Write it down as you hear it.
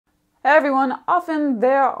Hey everyone, often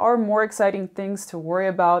there are more exciting things to worry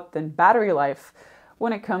about than battery life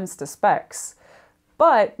when it comes to specs.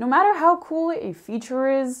 But no matter how cool a feature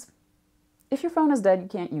is, if your phone is dead, you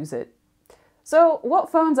can't use it. So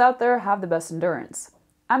what phones out there have the best endurance?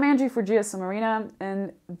 I'm Angie for GSMArena,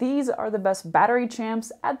 and these are the best battery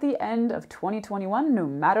champs at the end of 2021, no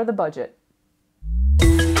matter the budget.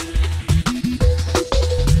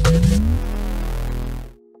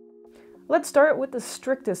 Let's start with the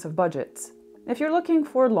strictest of budgets. If you're looking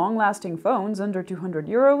for long-lasting phones under 200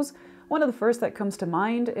 euros, one of the first that comes to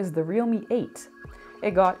mind is the Realme 8.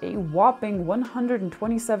 It got a whopping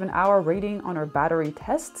 127-hour rating on our battery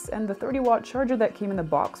tests, and the 30-watt charger that came in the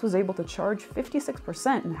box was able to charge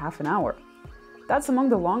 56% in half an hour. That's among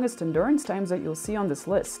the longest endurance times that you'll see on this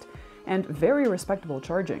list, and very respectable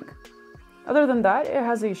charging. Other than that, it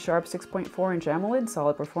has a sharp 6.4-inch AMOLED,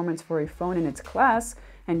 solid performance for a phone in its class,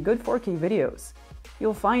 and good 4K videos.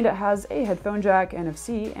 You'll find it has a headphone jack,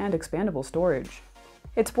 NFC, and expandable storage.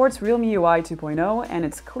 It sports Realme UI 2.0, and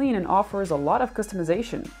it's clean and offers a lot of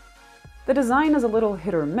customization. The design is a little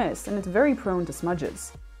hit or miss, and it's very prone to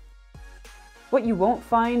smudges. What you won't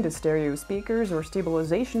find is stereo speakers or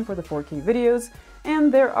stabilization for the 4K videos,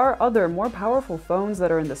 and there are other more powerful phones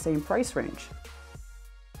that are in the same price range.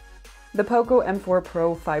 The Poco M4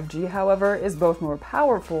 Pro 5G, however, is both more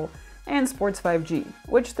powerful and sports 5G,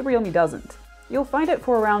 which the Realme doesn't. You'll find it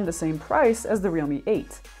for around the same price as the Realme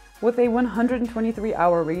 8. With a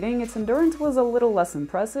 123-hour rating, its endurance was a little less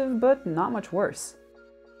impressive, but not much worse.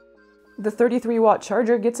 The 33-watt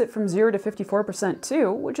charger gets it from 0 to 54%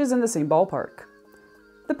 too, which is in the same ballpark.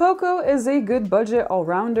 The Poco is a good budget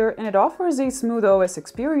all-rounder, and it offers a smooth OS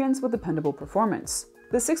experience with dependable performance.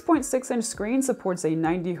 The 6.6-inch screen supports a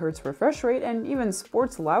 90Hz refresh rate and even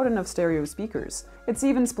sports loud enough stereo speakers. It's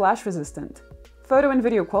even splash resistant. Photo and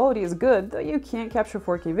video quality is good, though you can't capture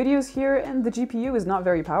 4K videos here, and the GPU is not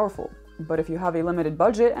very powerful. But if you have a limited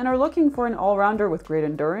budget and are looking for an all-rounder with great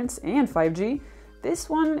endurance and 5G, this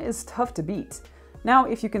one is tough to beat. Now,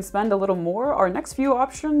 if you can spend a little more, our next few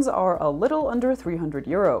options are a little under 300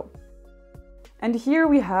 euro. And here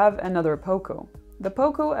we have another Poco, the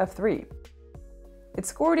Poco F3. It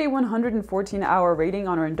scored a 114-hour rating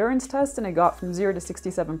on our endurance test, and it got from 0 to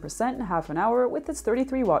 67% in half an hour with its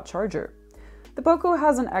 33-watt charger. The Poco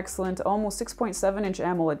has an excellent, almost 6.7-inch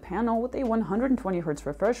AMOLED panel with a 120Hz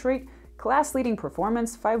refresh rate, class-leading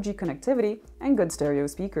performance, 5G connectivity, and good stereo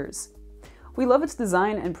speakers. We love its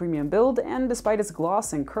design and premium build, and despite its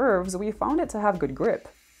gloss and curves, we found it to have good grip.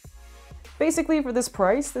 Basically, for this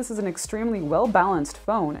price, this is an extremely well-balanced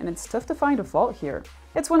phone, and it's tough to find a fault here.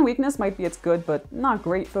 Its one weakness might be its good but not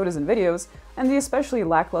great photos and videos, and the especially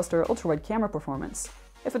lackluster ultra-wide camera performance.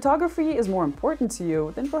 If photography is more important to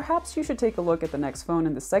you, then perhaps you should take a look at the next phone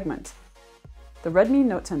in this segment. The Redmi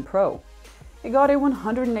Note 10 Pro. It got a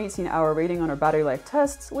 118-hour rating on our battery life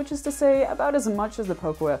tests, which is to say about as much as the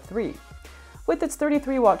Poco F3. With its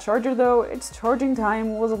 33-watt charger though, its charging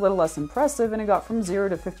time was a little less impressive, and it got from 0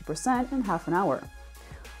 to 50% in half an hour.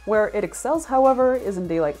 Where it excels, however, is in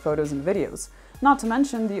daylight photos and videos, not to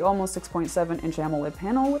mention the almost 6.7-inch AMOLED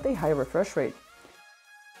panel with a high refresh rate.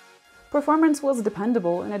 Performance was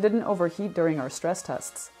dependable, and it didn't overheat during our stress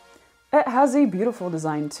tests. It has a beautiful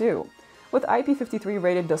design too, with IP53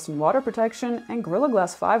 rated dust and water protection and Gorilla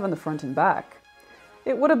Glass 5 on the front and back.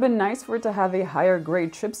 It would have been nice for it to have a higher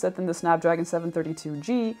grade chipset than the Snapdragon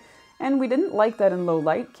 732G, and we didn't like that in low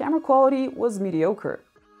light. Camera quality was mediocre.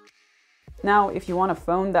 Now, if you want a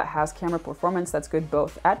phone that has camera performance that's good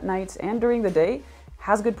both at night and during the day,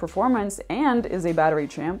 has good performance, and is a battery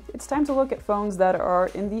champ, it's time to look at phones that are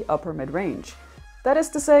in the upper mid-range. That is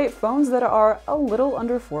to say, phones that are a little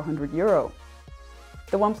under 400 euro.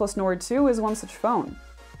 The OnePlus Nord 2 is one such phone.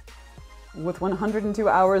 With 102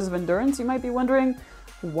 hours of endurance, you might be wondering,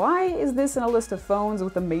 why is this in a list of phones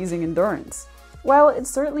with amazing endurance? Well, it's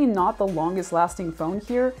certainly not the longest lasting phone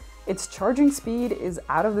here. Its charging speed is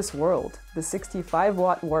out of this world. The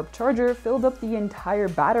 65-watt warp charger filled up the entire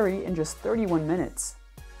battery in just 31 minutes.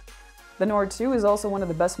 The Nord 2 is also one of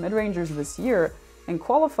the best mid-rangers this year and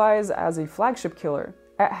qualifies as a flagship killer.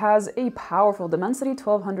 It has a powerful Dimensity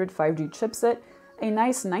 1200 5G chipset, a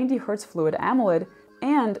nice 90Hz fluid AMOLED,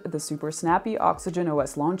 and the super snappy Oxygen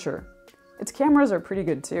OS launcher. Its cameras are pretty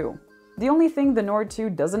good too. The only thing the Nord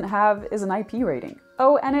 2 doesn't have is an IP rating.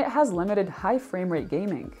 Oh, and it has limited high frame rate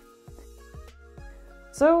gaming.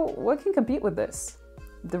 So what can compete with this?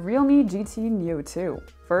 The Realme GT Neo2.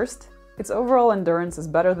 First, its overall endurance is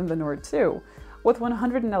better than the Nord 2, with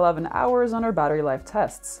 111 hours on our battery life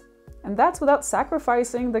tests. And that's without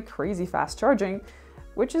sacrificing the crazy fast charging,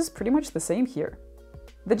 which is pretty much the same here.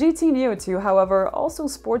 The GT Neo2, however, also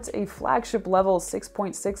sports a flagship-level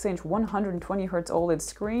 6.6-inch 120Hz OLED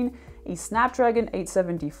screen, a Snapdragon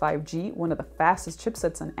 875G, one of the fastest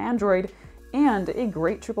chipsets on Android, and a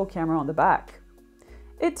great triple camera on the back.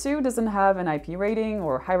 It too doesn't have an IP rating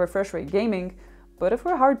or high refresh rate gaming, but if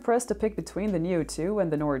we're hard-pressed to pick between the Neo2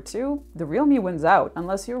 and the Nord 2, the Realme wins out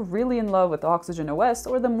unless you're really in love with Oxygen OS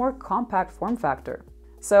or the more compact form factor.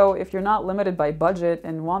 So if you're not limited by budget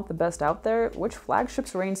and want the best out there, which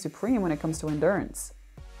flagships reign supreme when it comes to endurance?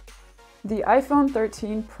 The iPhone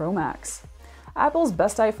 13 Pro Max. Apple's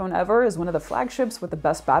best iPhone ever is one of the flagships with the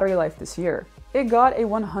best battery life this year. It got a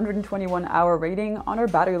 121-hour rating on our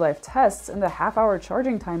battery life tests, and the half-hour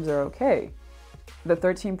charging times are okay. The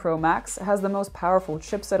 13 Pro Max has the most powerful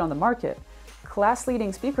chipset on the market,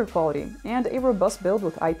 class-leading speaker quality, and a robust build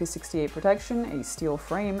with IP68 protection, a steel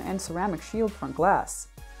frame, and ceramic shield front glass.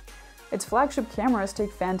 Its flagship cameras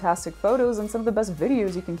take fantastic photos and some of the best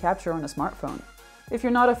videos you can capture on a smartphone. If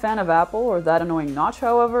you're not a fan of Apple or that annoying notch,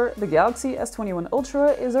 however, the Galaxy S21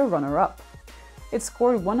 Ultra is a runner-up. It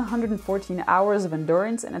scored 114 hours of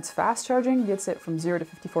endurance, and its fast charging gets it from 0 to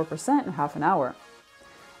 54% in half an hour.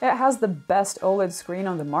 It has the best OLED screen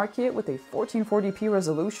on the market with a 1440p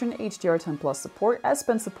resolution, HDR10+ support, S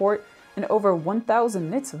Pen support, and over 1000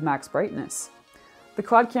 nits of max brightness. The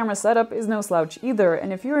quad camera setup is no slouch either,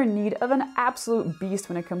 and if you're in need of an absolute beast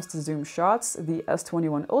when it comes to zoom shots, the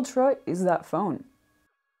S21 Ultra is that phone.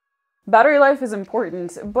 Battery life is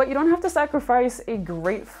important, but you don't have to sacrifice a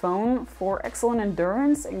great phone for excellent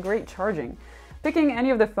endurance and great charging. Picking any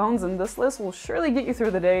of the phones in this list will surely get you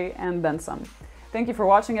through the day and then some. Thank you for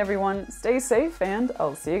watching, everyone. Stay safe, and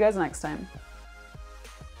I'll see you guys next time.